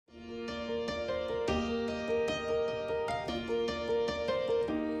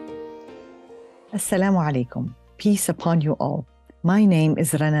Assalamu alaikum. Peace upon you all. My name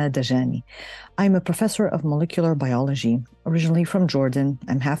is Rana Dajani. I'm a professor of molecular biology, originally from Jordan.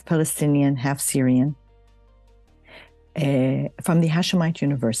 I'm half Palestinian, half Syrian, from the Hashemite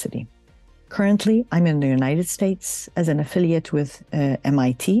University. Currently, I'm in the United States as an affiliate with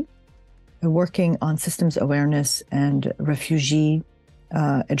MIT, working on systems awareness and refugee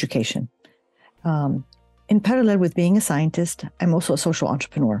education. In parallel with being a scientist, I'm also a social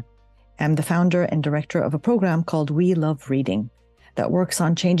entrepreneur. I'm the founder and director of a program called We Love Reading that works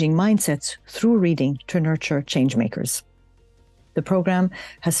on changing mindsets through reading to nurture change makers. The program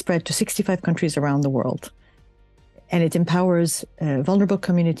has spread to 65 countries around the world, and it empowers vulnerable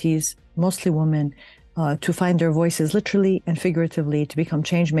communities, mostly women, to find their voices literally and figuratively to become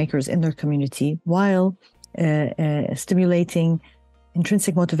change makers in their community while stimulating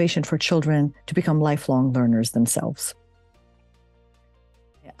intrinsic motivation for children to become lifelong learners themselves.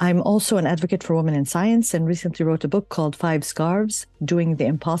 I'm also an advocate for women in science and recently wrote a book called 5 Scarves, Doing the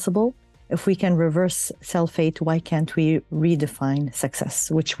Impossible. If we can reverse cell-fate, why can't we redefine success,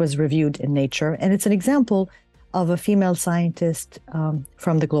 which was reviewed in Nature. And it's an example of a female scientist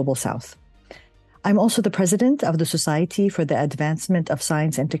from the Global South. I'm also the president of the Society for the Advancement of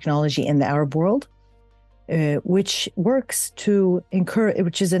Science and Technology in the Arab World, which works to encourage,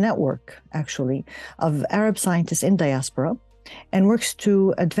 which is a network, actually, of Arab scientists in diaspora, and works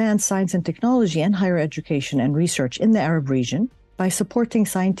to advance science and technology and higher education and research in the Arab region by supporting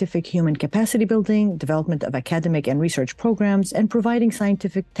scientific human capacity building, development of academic and research programs, and providing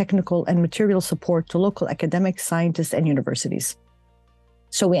scientific, technical, and material support to local academics, scientists, and universities.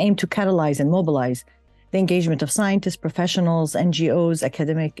 So we aim to catalyze and mobilize the engagement of scientists, professionals, NGOs,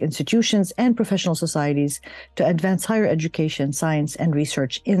 academic institutions, and professional societies to advance higher education, science, and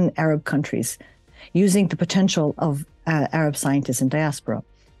research in Arab countries, using the potential of Arab scientists in diaspora.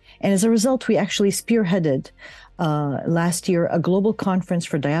 And as a result, we actually spearheaded last year a global conference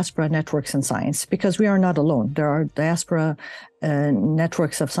for diaspora networks in science, because we are not alone. There are diaspora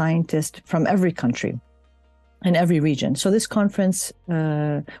networks of scientists from every country in every region. So this conference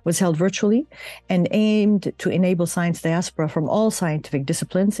was held virtually and aimed to enable science diaspora from all scientific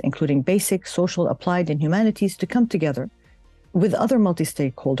disciplines, including basic, social, applied, and humanities, to come together with other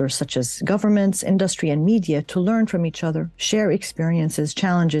multi-stakeholders such as governments, industry, and media to learn from each other, share experiences,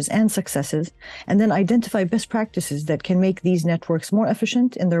 challenges, and successes, and then identify best practices that can make these networks more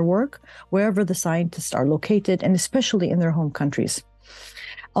efficient in their work wherever the scientists are located, and especially in their home countries.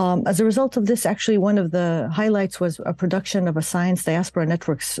 As a result of this, actually, one of the highlights was a production of a Science Diaspora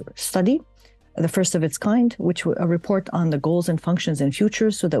Networks study, the first of its kind, which a report on the goals and functions and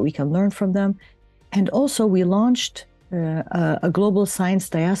futures so that we can learn from them. And also we launched a global science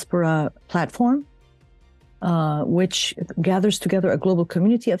diaspora platform, which gathers together a global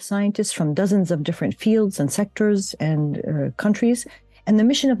community of scientists from dozens of different fields and sectors and countries. And the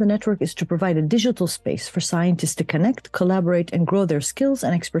mission of the network is to provide a digital space for scientists to connect, collaborate, and grow their skills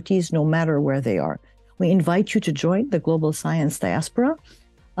and expertise no matter where they are. We invite you to join the global science diaspora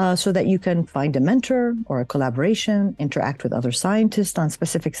so that you can find a mentor or a collaboration, interact with other scientists on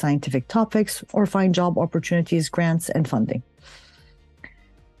specific scientific topics, or find job opportunities, grants, and funding.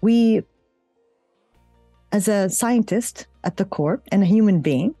 We, as a scientist at the core and a human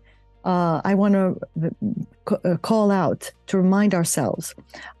being, I want to call out to remind ourselves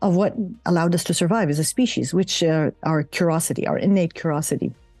of what allowed us to survive as a species, which our curiosity, our innate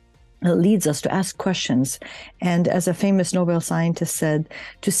curiosity, leads us to ask questions. And as a famous Nobel scientist said,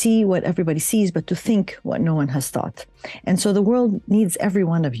 to see what everybody sees, but to think what no one has thought. And so the world needs every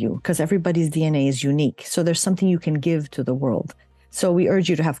one of you, because everybody's DNA is unique. So there's something you can give to the world. So we urge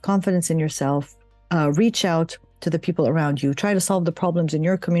you to have confidence in yourself, reach out to the people around you, try to solve the problems in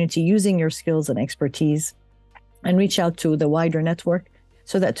your community using your skills and expertise, and reach out to the wider network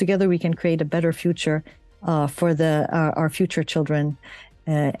so that together we can create a better future for our future children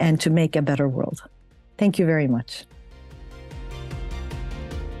and to make a better world. Thank you very much.